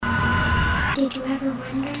Did you ever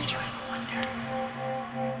wonder?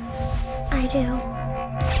 I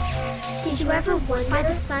do. Did you ever wonder why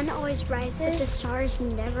the sun always rises, but the stars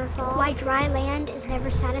never fall? Why dry land is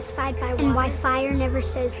never satisfied by water? And why fire never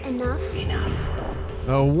says enough?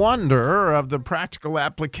 The wonder of the practical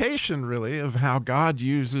application, really, of how God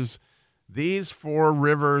uses these four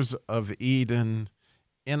rivers of Eden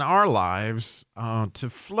in our lives to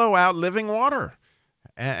flow out living water.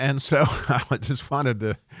 And so I just wanted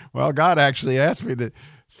to, God actually asked me to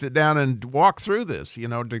sit down and walk through this,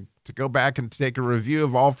 to go back and take a review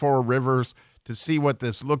of all four rivers to see what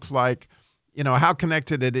this looks like, how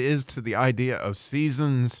connected it is to the idea of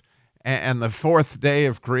seasons and the fourth day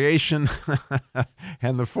of creation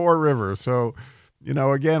and the four rivers. So,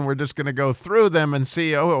 again, we're just going to go through them and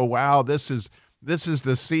see, wow, this is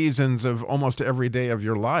the seasons of almost every day of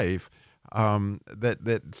your life.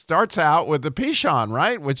 That starts out with the Pishon,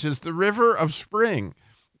 right? Which is the river of spring.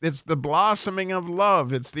 It's the blossoming of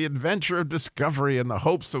love. It's the adventure of discovery and the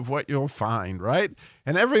hopes of what you'll find, right?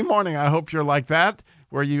 And every morning, I hope you're like that,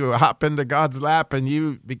 where you hop into God's lap and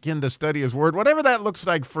you begin to study his word. Whatever that looks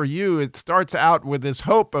like for you, it starts out with this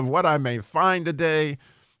hope of what I may find today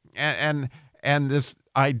and this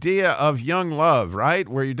idea of young love, right?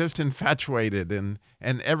 Where you're just infatuated and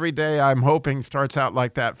every day I'm hoping starts out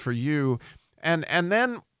like that for you. And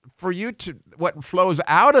then for you to, what flows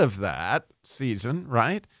out of that season,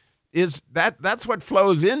 right, is that's what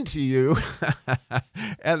flows into you.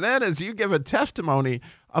 And then as you give a testimony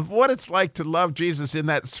of what it's like to love Jesus in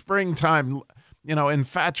that springtime,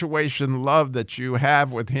 infatuation love that you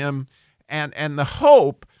have with him and the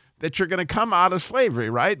hope that you're going to come out of slavery,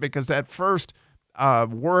 right? Because that first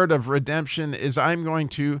word of redemption is I'm going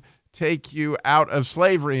to take you out of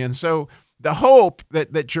slavery. And so the hope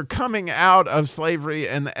that you're coming out of slavery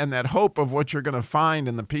and that hope of what you're going to find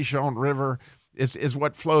in the Pishon River is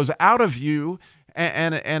what flows out of you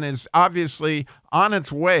and is obviously on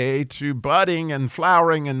its way to budding and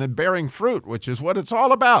flowering and bearing fruit, which is what it's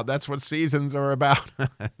all about. That's what seasons are about,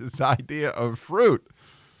 this idea of fruit.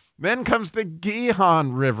 Then comes the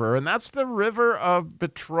Gihon River, and that's the river of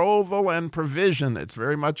betrothal and provision. It's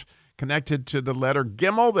very much connected to the letter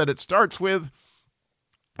Gimel that it starts with,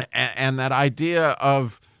 and that idea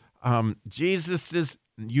of Jesus is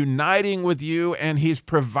uniting with you, and he's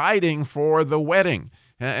providing for the wedding.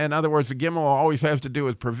 In other words, the Gimel always has to do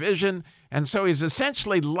with provision, and so he's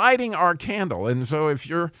essentially lighting our candle. And so if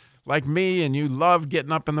you're like me and you love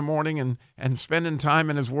getting up in the morning and spending time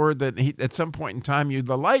in his word, that at some point in time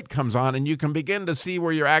the light comes on and you can begin to see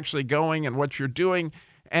where you're actually going and what you're doing,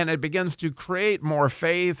 and it begins to create more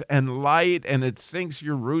faith and light, and it sinks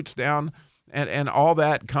your roots down, and all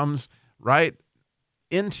that comes right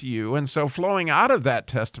into you. And so flowing out of that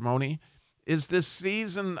testimony is this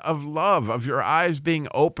season of love, of your eyes being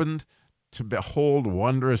opened to behold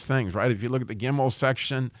wondrous things, right? If you look at the Gimel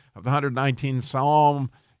section of the 119th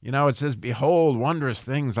Psalm, it says, behold wondrous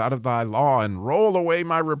things out of thy law and roll away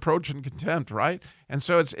my reproach and contempt, right? And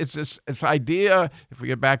so it's this idea, if we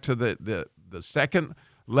get back to the second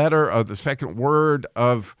letter of the second word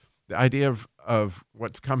of the idea of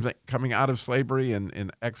what's coming out of slavery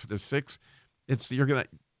in Exodus 6,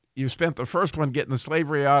 you spent the first one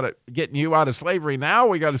getting you out of slavery. Now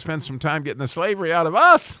we got to spend some time getting the slavery out of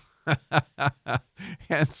us.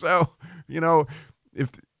 And so,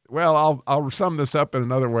 I'll sum this up in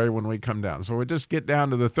another way when we come down. So we just get down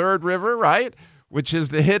to the third river, right, which is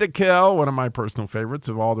the Hiddekel, one of my personal favorites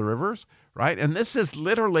of all the rivers, right? And this is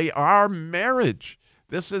literally our marriage.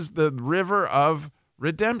 This is the river of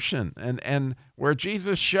redemption, and where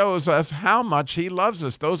Jesus shows us how much he loves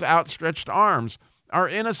us, those outstretched arms, our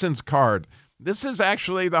innocence card. This is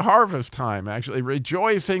actually the harvest time, actually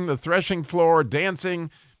rejoicing, the threshing floor,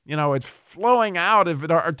 dancing. It's flowing out of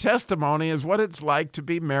it. Our testimony is what it's like to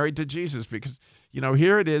be married to Jesus, because,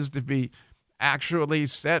 here it is to be actually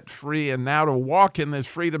set free and now to walk in this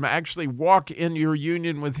freedom, actually walk in your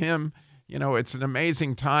union with him. It's an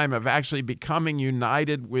amazing time of actually becoming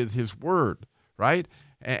united with his word, right?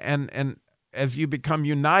 And as you become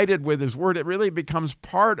united with his word, it really becomes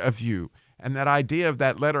part of you. And that idea of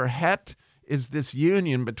that letter Het is this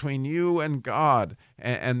union between you and God.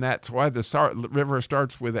 And that's why the river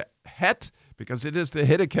starts with a Het, because it is the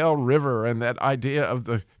Hiddekel River, and that idea of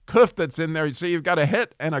the kuf that's in there. So you've got a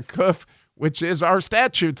Het and a kuf, which is our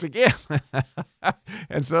statutes again.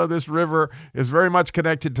 And so this river is very much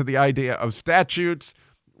connected to the idea of statutes,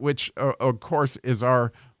 which, of course, is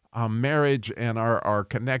our marriage and our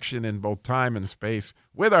connection in both time and space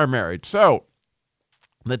with our marriage. So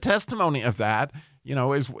the testimony of that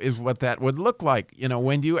is what that would look like,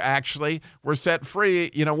 when you actually were set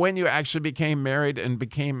free, when you actually became married and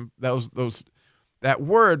became that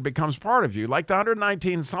word becomes part of you. Like the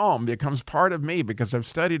 119th Psalm becomes part of me because I've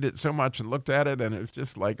studied it so much and looked at it, and it's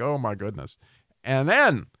just like, oh my goodness. And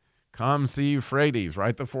then comes the Euphrates,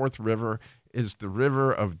 right? The fourth river is the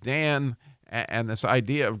river of Dan, and this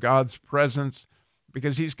idea of God's presence,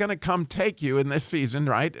 because he's going to come take you in this season,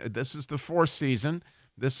 right? This is the fourth season.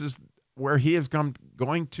 This is where he is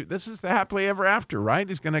this is the happily ever after, right?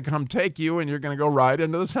 He's going to come take you, and you're going to go right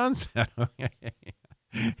into the sunset.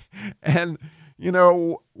 And,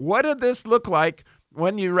 what did this look like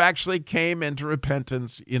when you actually came into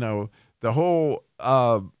repentance? The whole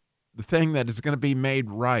the thing that is going to be made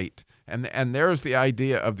right. And there's the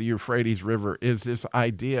idea of the Euphrates River, is this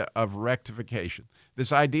idea of rectification,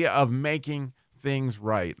 this idea of making things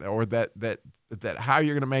right, or that how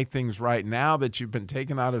you're going to make things right now that you've been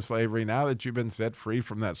taken out of slavery, now that you've been set free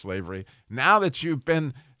from that slavery, now that you've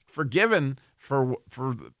been forgiven for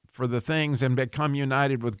the things and become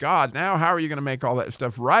united with God. Now, how are you going to make all that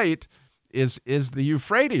stuff right is the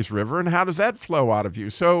Euphrates River, and how does that flow out of you?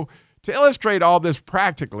 So to illustrate all this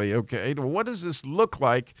practically, okay, what does this look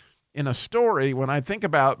like in a story when I think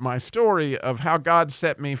about my story of how God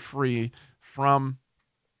set me free from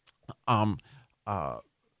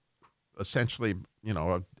essentially,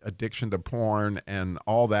 addiction to porn, and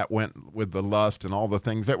all that went with the lust and all the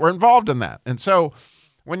things that were involved in that. And so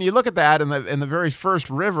when you look at that, in the very first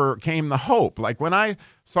river came the hope. Like when I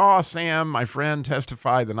saw Sam, my friend,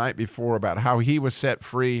 testify the night before about how he was set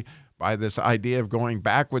free by this idea of going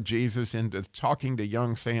back with Jesus into talking to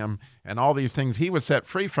young Sam and all these things, he was set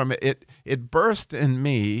free from it. It burst in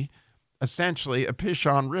me essentially a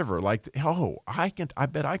Pishon River. Like, I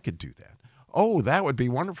bet I could do that. Oh, that would be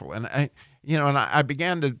wonderful. And I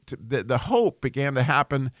began the hope began to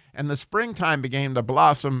happen, and the springtime began to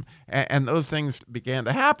blossom, and those things began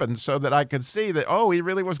to happen, so that I could see that, he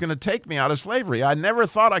really was going to take me out of slavery. I never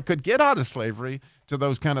thought I could get out of slavery to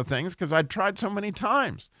those kind of things because I'd tried so many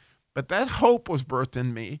times. But that hope was birthed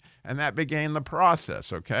in me, and that began the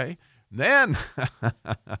process, okay? Then,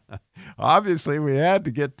 obviously, we had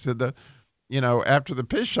to get to the, after the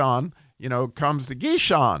Pishon, comes the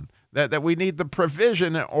Gishon, that we need the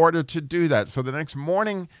provision in order to do that. So the next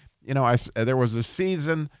morning, there was a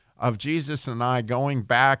season of Jesus and I going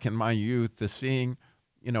back in my youth to seeing,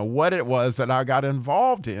 what it was that I got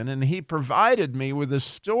involved in. And he provided me with a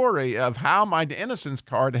story of how my innocence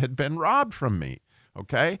card had been robbed from me,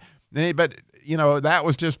 okay? But, that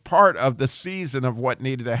was just part of the season of what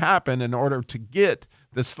needed to happen in order to get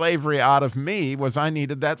the slavery out of me. Was I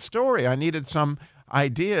needed that story. I needed some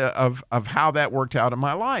idea of how that worked out in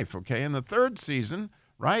my life, okay? And the third season,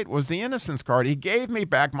 right, was the innocence card. He gave me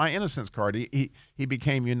back my innocence card. He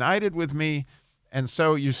became united with me. And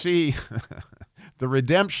so you see the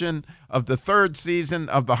redemption of the third season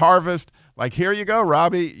of the harvest. Like, here you go,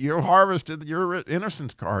 Robbie, you harvested your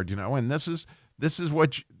innocence card, and this is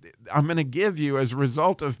what I'm going to give you as a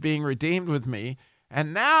result of being redeemed with me.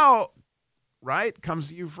 And now, right, comes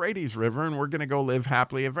the Euphrates River, and we're going to go live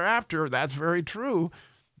happily ever after. That's very true.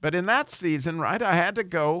 But in that season, right, I had to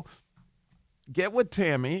go get with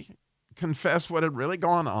Tammy, confess what had really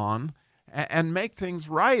gone on, and make things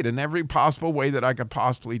right in every possible way that I could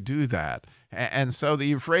possibly do that. And so the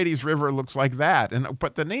Euphrates River looks like that.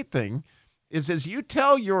 But the neat thing is, as you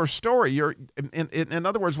tell your story, in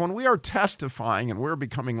other words, when we are testifying and we're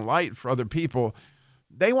becoming light for other people,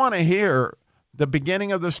 they want to hear the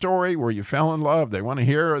beginning of the story where you fell in love. They want to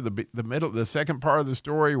hear the second part of the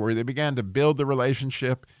story where they began to build the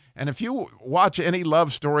relationship. And if you watch any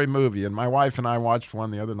love story movie, and my wife and I watched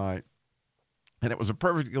one the other night, and it was a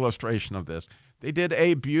perfect illustration of this. They did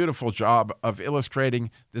a beautiful job of illustrating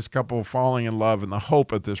this couple falling in love and the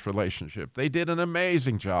hope of this relationship. They did an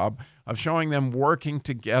amazing job of showing them working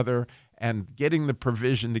together and getting the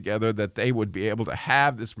provision together that they would be able to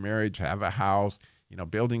have this marriage, have a house,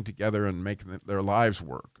 building together and making their lives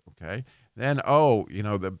work, okay? Then,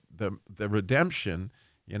 the redemption,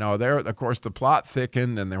 there, of course, the plot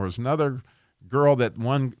thickened, and there was another girl that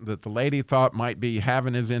the lady thought might be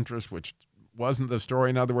having his interest, which wasn't the story.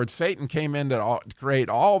 In other words, Satan came in to create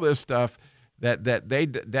all this stuff that they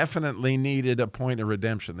definitely needed a point of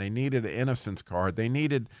redemption. They needed an innocence card. They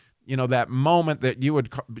needed, that moment that you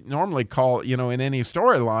would normally call, in any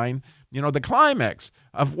storyline, the climax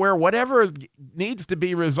of where whatever needs to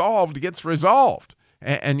be resolved gets resolved.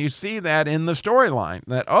 And you see that in the storyline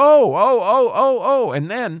that,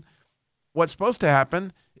 and then what's supposed to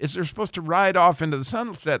happen is they're supposed to ride off into the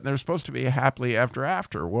sunset, and they're supposed to be happily ever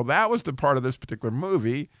after. Well, that was the part of this particular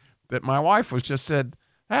movie that my wife was just said,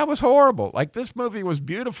 That was horrible. Like, this movie was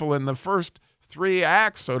beautiful in the first 3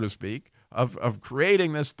 acts, so to speak, of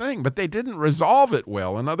creating this thing, but they didn't resolve it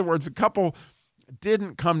well. In other words, the couple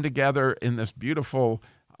didn't come together in this beautiful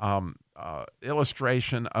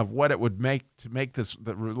illustration of what it would make to make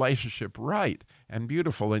the relationship right and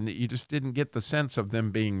beautiful, and you just didn't get the sense of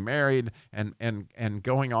them being married and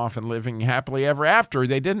going off and living happily ever after.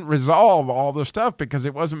 They didn't resolve all the stuff because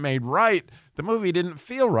it wasn't made right. The movie didn't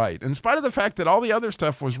feel right. In spite of the fact that all the other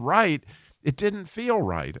stuff was right, it didn't feel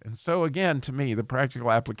right. And so again, to me, the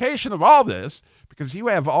practical application of all this, because you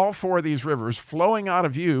have all 4 of these rivers flowing out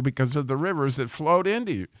of you because of the rivers that flowed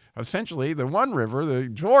into you. Essentially, the one river, the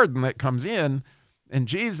Jordan, that comes in, and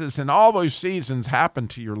Jesus and all those seasons happen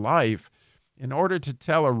to your life in order to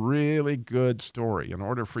tell a really good story, in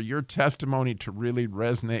order for your testimony to really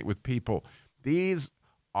resonate with people. These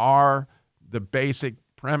are the basic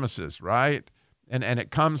premises, right? And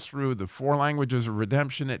it comes through the 4 languages of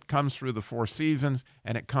redemption. It comes through the 4 seasons,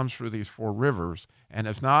 and it comes through these 4 rivers. And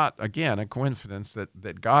it's not, again, a coincidence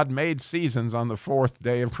that God made seasons on the 4th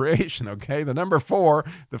day of creation, okay? The number 4,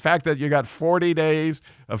 the fact that you got 40 days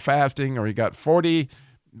of fasting, or you got 40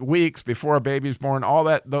 weeks before a baby's born, all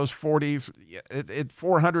that, those 40s,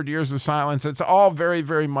 400 years of silence, it's all very,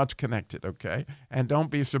 very much connected, okay? And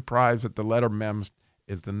don't be surprised that the letter Mem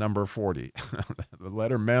is the number 40. The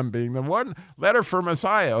letter Mem being the one letter for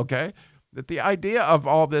Messiah, okay? That the idea of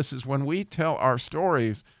all this is when we tell our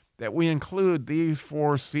stories that we include these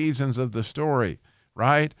 4 seasons of the story,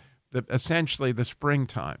 right? Essentially the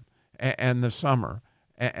springtime and the summer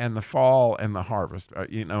and the fall and the harvest,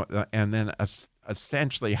 and then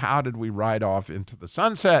essentially how did we ride off into the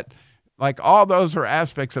sunset? Like, all those are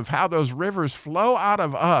aspects of how those rivers flow out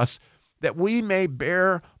of us that we may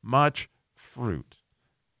bear much fruit.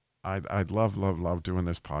 I'd love doing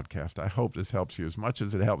this podcast. I hope this helps you as much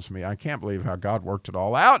as it helps me. I can't believe how God worked it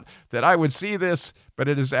all out, that I would see this, but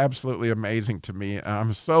it is absolutely amazing to me.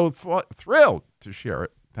 I'm so thrilled to share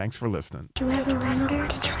it. Thanks for listening. Did you ever wonder?